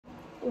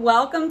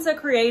Welcome to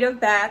Creative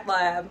Bath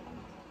Lab.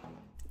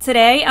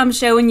 Today I'm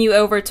showing you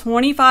over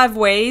 25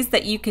 ways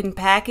that you can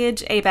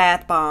package a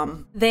bath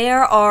bomb.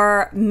 There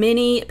are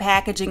many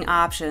packaging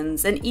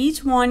options and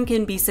each one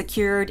can be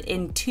secured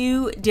in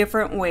two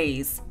different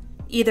ways,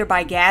 either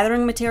by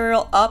gathering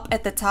material up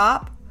at the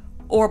top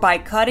or by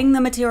cutting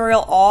the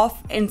material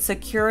off and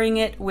securing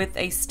it with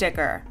a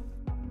sticker.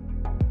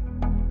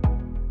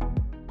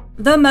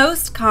 The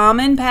most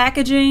common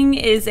packaging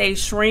is a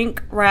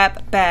shrink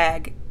wrap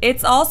bag.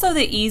 It's also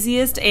the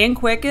easiest and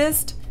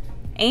quickest,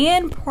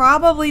 and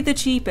probably the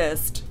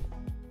cheapest.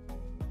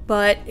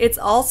 But it's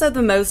also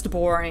the most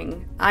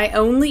boring. I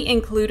only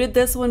included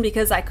this one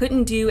because I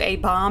couldn't do a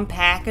bomb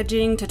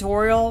packaging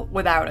tutorial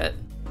without it.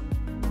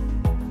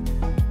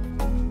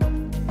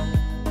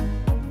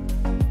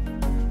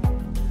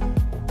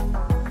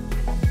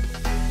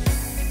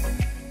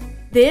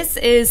 This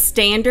is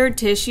standard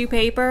tissue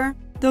paper.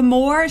 The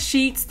more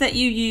sheets that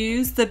you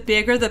use, the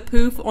bigger the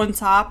poof on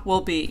top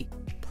will be.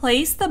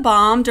 Place the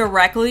bomb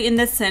directly in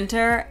the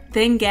center,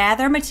 then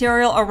gather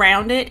material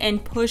around it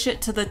and push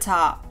it to the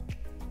top.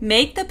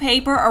 Make the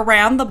paper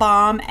around the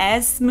bomb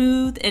as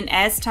smooth and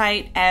as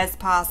tight as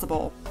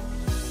possible.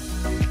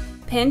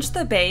 Pinch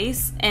the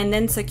base and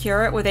then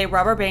secure it with a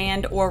rubber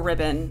band or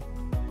ribbon.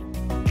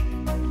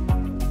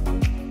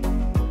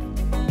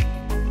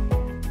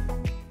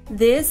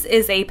 This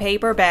is a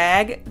paper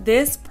bag.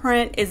 This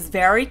print is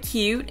very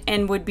cute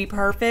and would be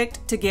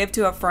perfect to give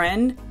to a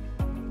friend.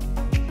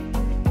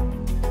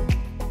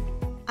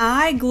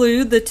 I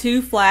glued the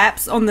two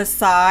flaps on the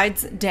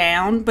sides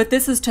down, but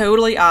this is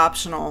totally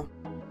optional.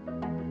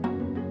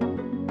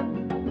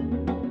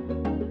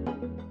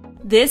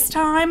 This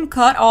time,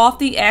 cut off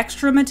the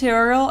extra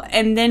material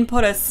and then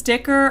put a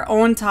sticker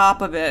on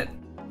top of it.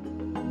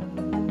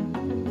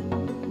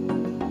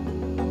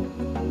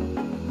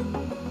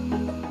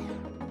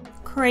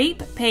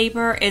 Crepe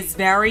paper is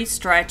very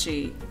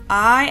stretchy.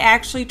 I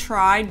actually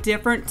tried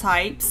different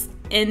types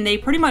and they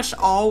pretty much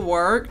all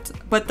worked,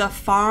 but the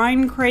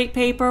fine crepe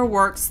paper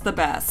works the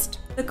best.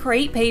 The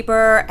crepe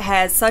paper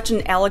has such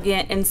an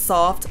elegant and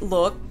soft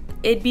look.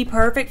 It'd be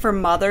perfect for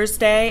Mother's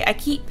Day. I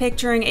keep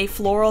picturing a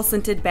floral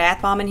scented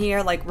bath bomb in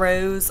here like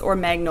rose or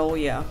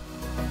magnolia.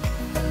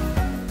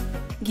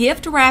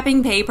 Gift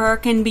wrapping paper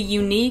can be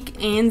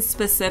unique and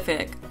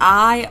specific.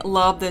 I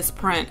love this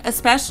print,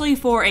 especially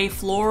for a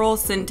floral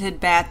scented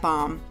bath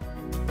bomb.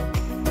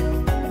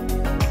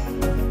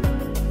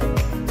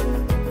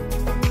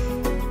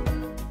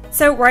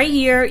 So right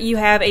here you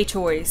have a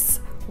choice.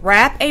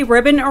 Wrap a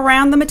ribbon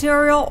around the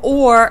material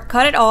or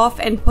cut it off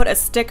and put a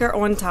sticker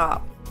on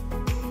top.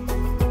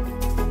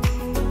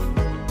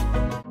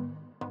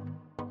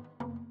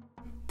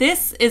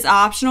 This is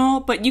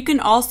optional, but you can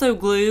also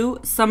glue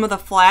some of the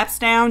flaps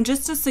down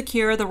just to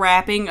secure the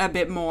wrapping a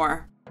bit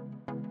more.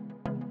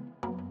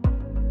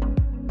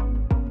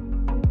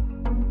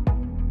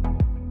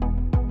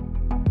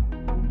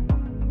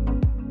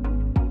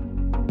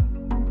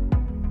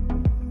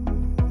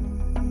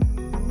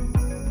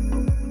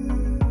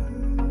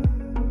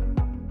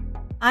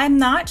 I'm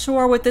not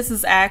sure what this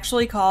is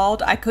actually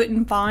called. I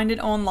couldn't find it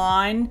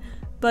online.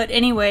 But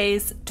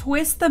anyways,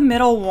 twist the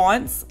middle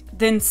once,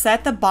 then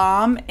set the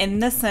bomb in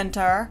the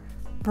center.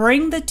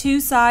 Bring the two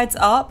sides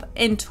up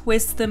and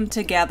twist them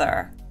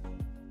together.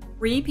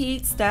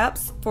 Repeat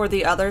steps for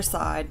the other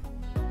side.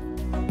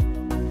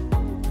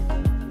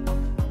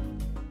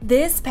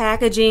 This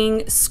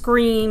packaging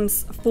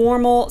screams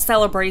formal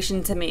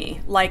celebration to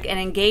me, like an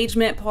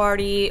engagement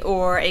party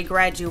or a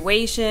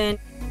graduation.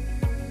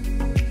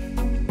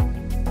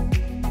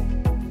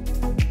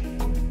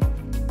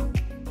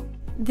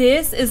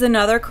 This is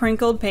another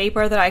crinkled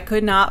paper that I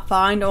could not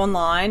find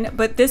online,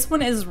 but this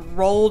one is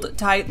rolled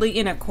tightly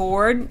in a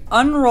cord.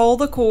 Unroll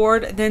the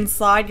cord, then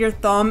slide your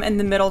thumb in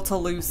the middle to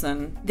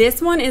loosen.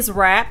 This one is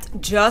wrapped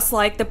just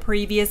like the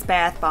previous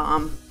bath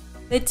bomb.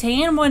 The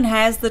tan one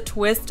has the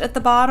twist at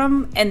the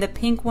bottom and the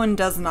pink one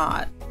does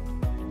not.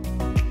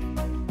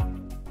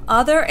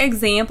 Other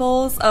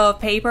examples of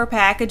paper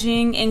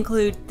packaging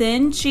include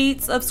thin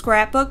sheets of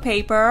scrapbook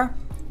paper,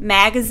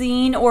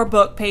 magazine or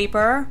book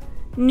paper,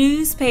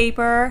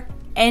 newspaper,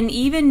 and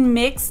even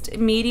mixed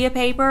media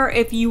paper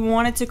if you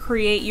wanted to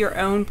create your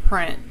own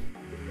print.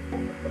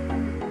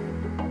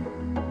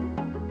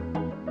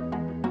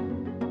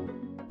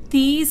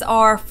 These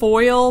are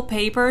foil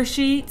paper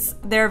sheets.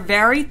 They're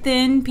very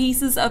thin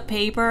pieces of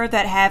paper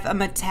that have a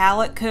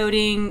metallic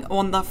coating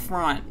on the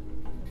front.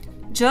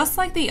 Just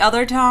like the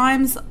other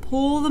times,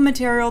 pull the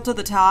material to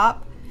the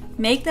top.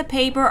 Make the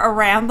paper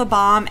around the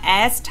bomb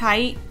as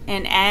tight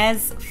and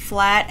as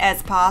flat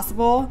as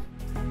possible.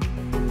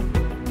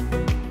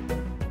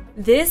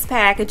 This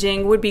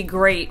packaging would be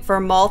great for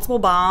multiple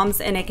bombs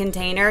in a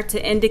container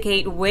to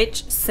indicate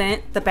which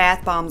scent the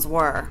bath bombs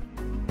were.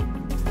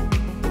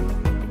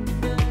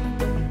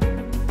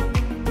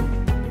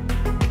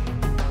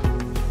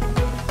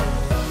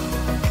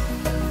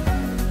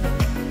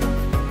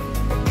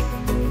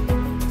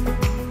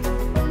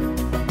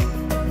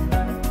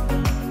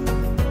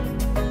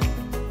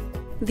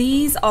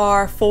 These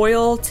are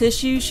foil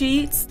tissue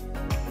sheets.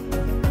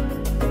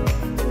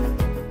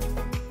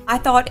 I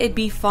thought it'd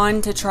be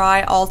fun to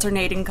try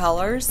alternating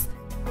colors.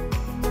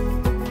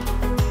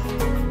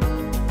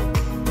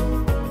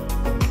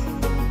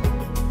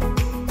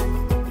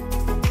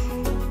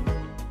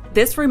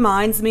 This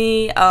reminds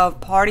me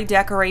of party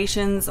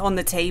decorations on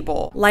the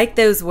table, like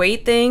those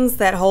weight things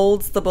that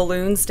holds the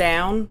balloons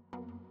down.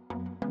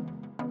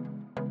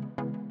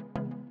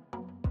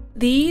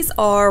 These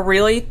are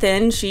really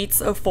thin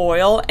sheets of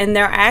foil, and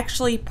they're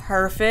actually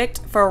perfect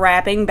for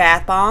wrapping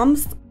bath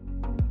bombs.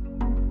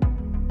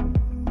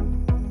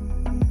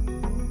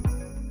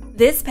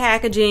 This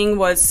packaging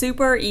was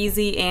super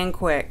easy and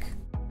quick.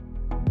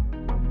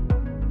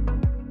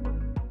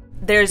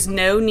 There's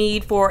no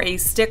need for a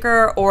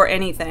sticker or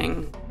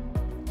anything.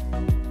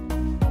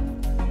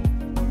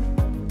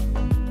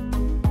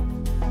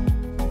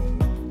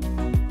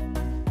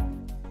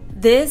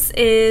 This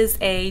is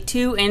a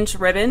 2-inch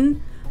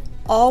ribbon.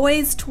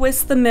 Always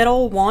twist the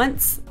middle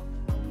once,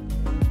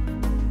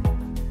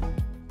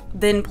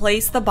 then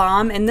place the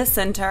bomb in the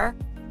center.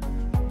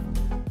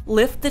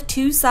 Lift the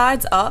 2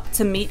 sides up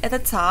to meet at the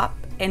top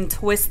and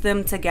twist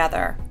them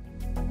together.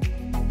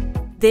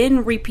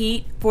 Then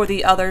repeat for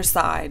the other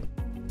side.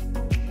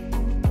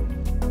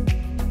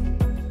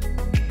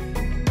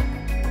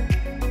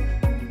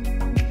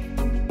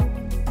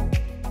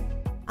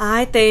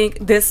 I think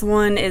this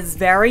one is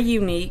very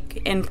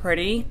unique and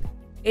pretty.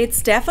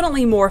 It's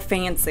definitely more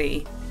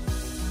fancy.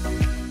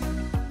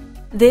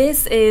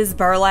 This is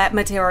burlap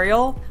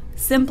material.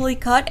 Simply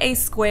cut a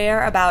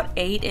square about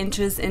 8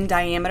 inches in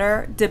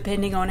diameter,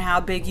 depending on how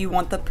big you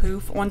want the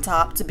pouf on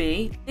top to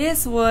be.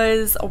 This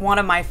was one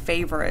of my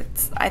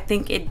favorites. I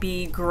think it'd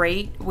be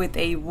great with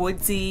a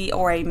woodsy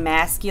or a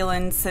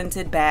masculine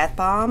scented bath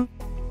bomb.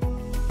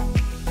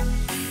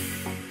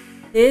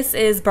 This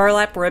is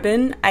burlap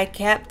ribbon. I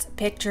kept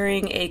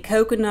picturing a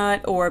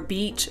coconut or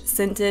beach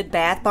scented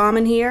bath bomb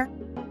in here.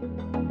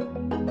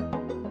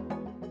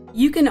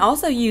 You can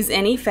also use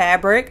any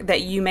fabric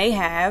that you may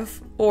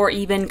have, or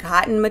even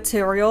cotton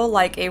material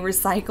like a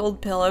recycled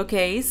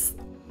pillowcase,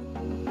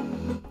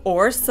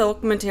 or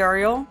silk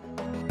material.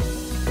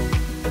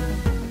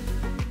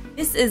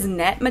 This is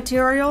net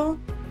material.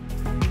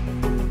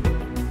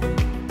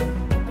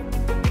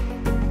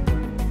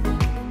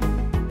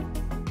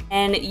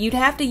 And you'd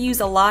have to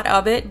use a lot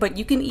of it, but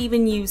you can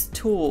even use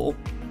tulle.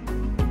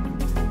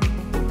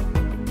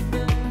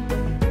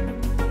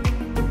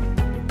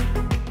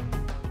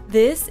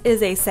 This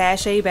is a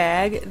sachet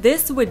bag.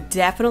 This would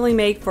definitely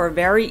make for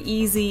very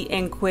easy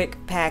and quick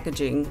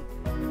packaging.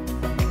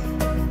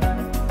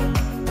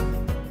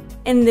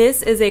 And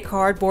this is a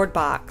cardboard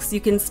box.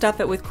 You can stuff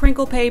it with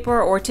crinkle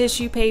paper or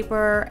tissue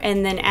paper,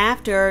 and then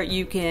after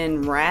you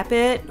can wrap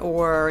it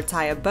or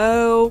tie a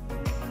bow.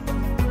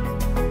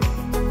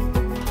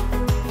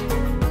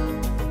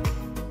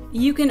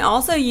 You can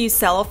also use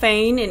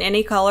cellophane in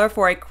any color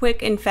for a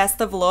quick and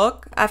festive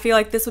look. I feel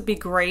like this would be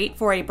great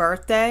for a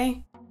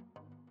birthday.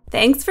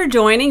 Thanks for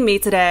joining me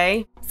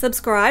today.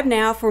 Subscribe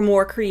now for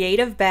more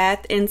creative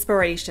bath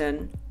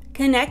inspiration.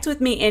 Connect with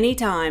me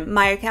anytime.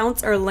 My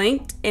accounts are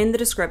linked in the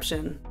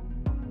description.